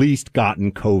have at least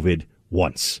gotten COVID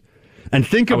once? And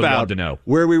think about to know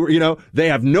where we were, they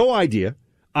have no idea.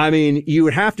 I mean, you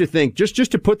would have to think, just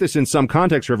to put this in some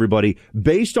context for everybody,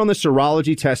 based on the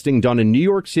serology testing done in New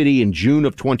York City in June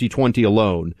of 2020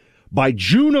 alone, by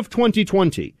June of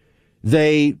 2020,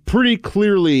 they pretty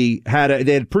clearly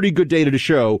they had pretty good data to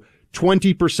show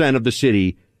 20% of the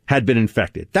city had been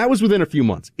infected. That was within a few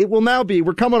months. It will now be,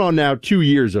 we're coming on now 2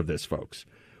 years of this, folks.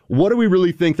 What do we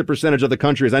really think the percentage of the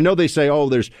country is? I know they say, oh,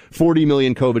 there's 40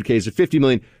 million COVID cases, 50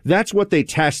 million. That's what they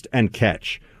test and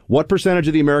catch. What percentage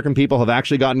of the American people have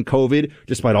actually gotten COVID,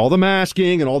 despite all the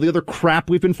masking and all the other crap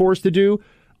we've been forced to do?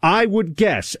 I would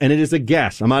guess, and it is a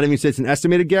guess, I'm not even saying it's an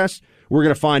estimated guess, we're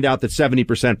going to find out that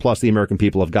 70% plus the American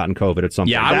people have gotten COVID at some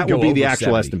point. Yeah, that will be the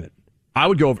actual estimate. I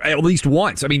would go at least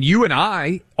once. I mean, you and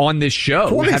I on this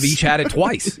show have each had it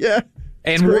twice. Yeah.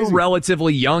 And we're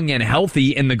relatively young and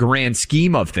healthy in the grand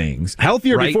scheme of things.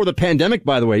 Healthier before the pandemic,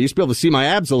 by the way. You used to be able to see my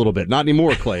abs a little bit. Not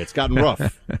anymore, Clay. It's gotten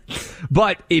rough.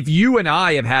 But if you and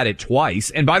I have had it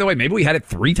twice, and by the way, maybe we had it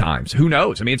 3 times. Who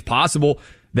knows? I mean, it's possible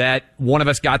that one of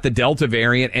us got the Delta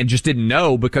variant and just didn't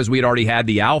know because we had already had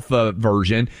the Alpha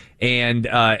version. And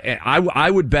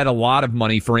I would bet a lot of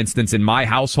money, for instance, in my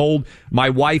household, my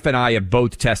wife and I have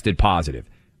both tested positive.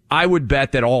 I would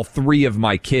bet that all 3 of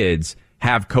my kids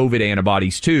have COVID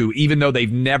antibodies too, even though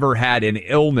they've never had an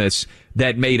illness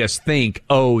that made us think,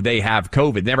 oh, they have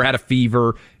COVID. Never had a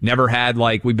fever, never had,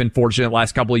 like, we've been fortunate the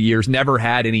last couple of years, never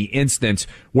had any instance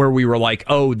where we were like,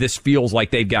 oh, this feels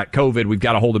like they've got COVID. We've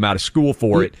got to hold them out of school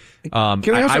for it.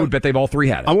 I would bet they've all 3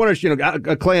 had it. I want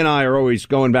to, Clay and I are always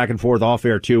going back and forth off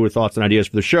air too with thoughts and ideas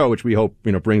for the show, which we hope,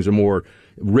 brings a more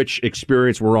rich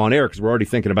experience. We're on air because we're already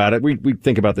thinking about it. We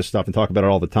think about this stuff and talk about it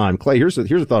all the time. Clay, here's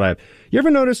a thought I have. You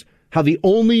ever notice how the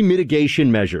only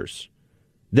mitigation measures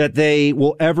that they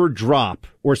will ever drop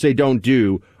or say don't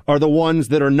do are the ones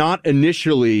that are not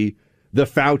initially the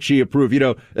Fauci approved?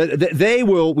 They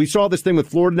will. We saw this thing with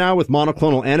Florida now with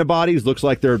monoclonal antibodies. Looks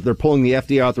like they're pulling the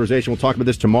FDA authorization. We'll talk about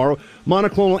this tomorrow.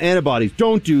 Monoclonal antibodies,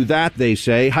 don't do that, they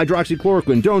say.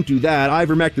 Hydroxychloroquine, don't do that.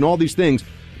 Ivermectin, all these things.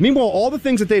 Meanwhile, all the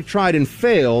things that they've tried and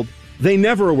failed, they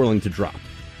never are willing to drop.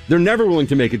 They're never willing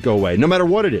to make it go away, no matter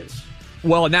what it is.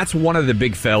 Well, and that's one of the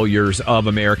big failures of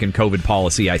American COVID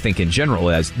policy, I think, in general,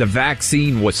 as the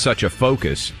vaccine was such a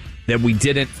focus that we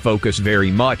didn't focus very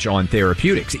much on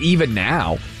therapeutics. Even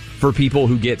now, for people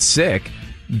who get sick,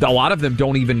 a lot of them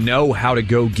don't even know how to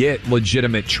go get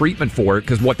legitimate treatment for it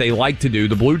because what they like to do,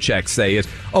 the blue checks say, is,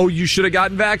 oh, you should have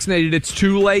gotten vaccinated. It's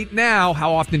too late now.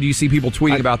 How often do you see people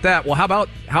tweeting about that? Well, how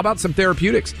about some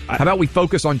therapeutics? How about we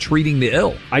focus on treating the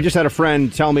ill? I just had a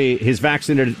friend tell me his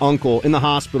vaccinated uncle in the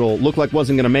hospital looked like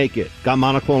wasn't going to make it. Got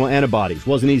monoclonal antibodies.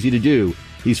 Wasn't easy to do.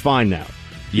 He's fine now.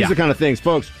 These are the kind of things,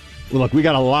 folks. Look, we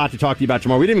got a lot to talk to you about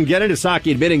tomorrow. We didn't even get into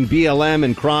Psaki admitting BLM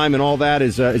and crime and all that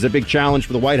is a big challenge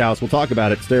for the White House. We'll talk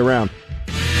about it. Stay around.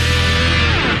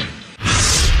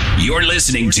 You're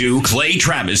listening to Clay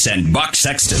Travis and Buck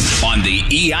Sexton on the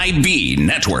EIB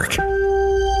Network.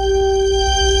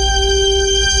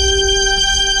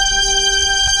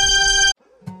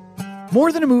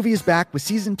 More Than a Movie is back with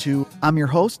Season 2. I'm your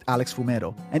host, Alex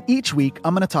Fumero, and each week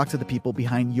I'm going to talk to the people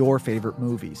behind your favorite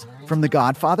movies. From The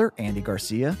Godfather, Andy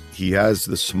Garcia. He has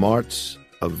the smarts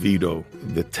of Vito,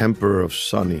 the temper of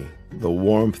Sonny, the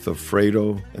warmth of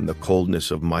Fredo, and the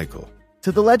coldness of Michael.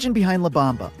 To the legend behind La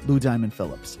Bamba, Lou Diamond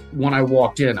Phillips. When I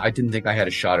walked in, I didn't think I had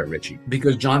a shot at Richie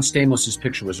because John Stamos'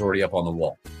 picture was already up on the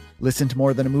wall. Listen to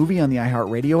More Than a Movie on the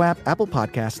iHeartRadio app, Apple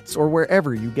Podcasts, or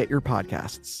wherever you get your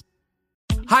podcasts.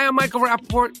 Hi, I'm Michael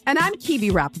Rappaport. And I'm Kibi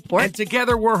Rappaport. And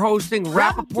together we're hosting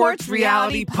Rappaport's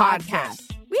Reality Podcast.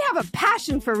 We have a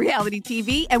passion for reality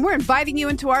TV, and we're inviting you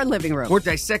into our living room. We're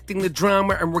dissecting the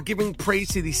drama, and we're giving praise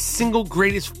to the single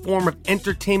greatest form of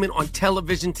entertainment on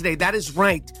television today. That is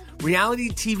right. Reality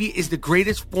TV is the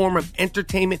greatest form of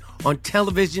entertainment on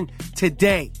television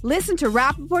today. Listen to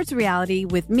Rappaport's Reality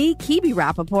with me, Kibi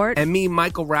Rappaport. And me,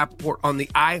 Michael Rappaport, on the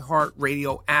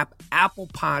iHeartRadio app, Apple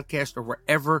Podcast, or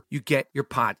wherever you get your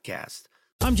podcast.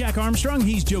 I'm Jack Armstrong.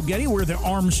 He's Joe Getty. We're the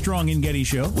Armstrong and Getty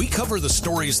Show. We cover the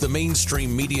stories the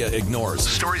mainstream media ignores.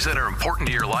 Stories that are important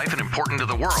to your life and important to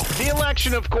the world. The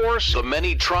election, of course. The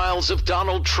many trials of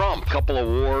Donald Trump. Couple of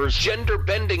wars.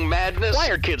 Gender-bending madness. Why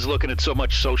are kids looking at so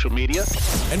much social media?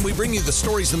 And we bring you the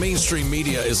stories the mainstream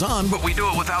media is on, but we do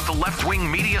it without the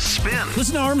left-wing media spin.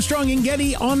 Listen to Armstrong and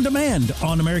Getty on demand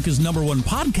on America's #1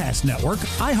 podcast network,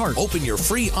 iHeart. Open your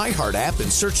free iHeart app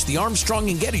and search the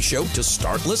Armstrong and Getty Show to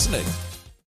start listening.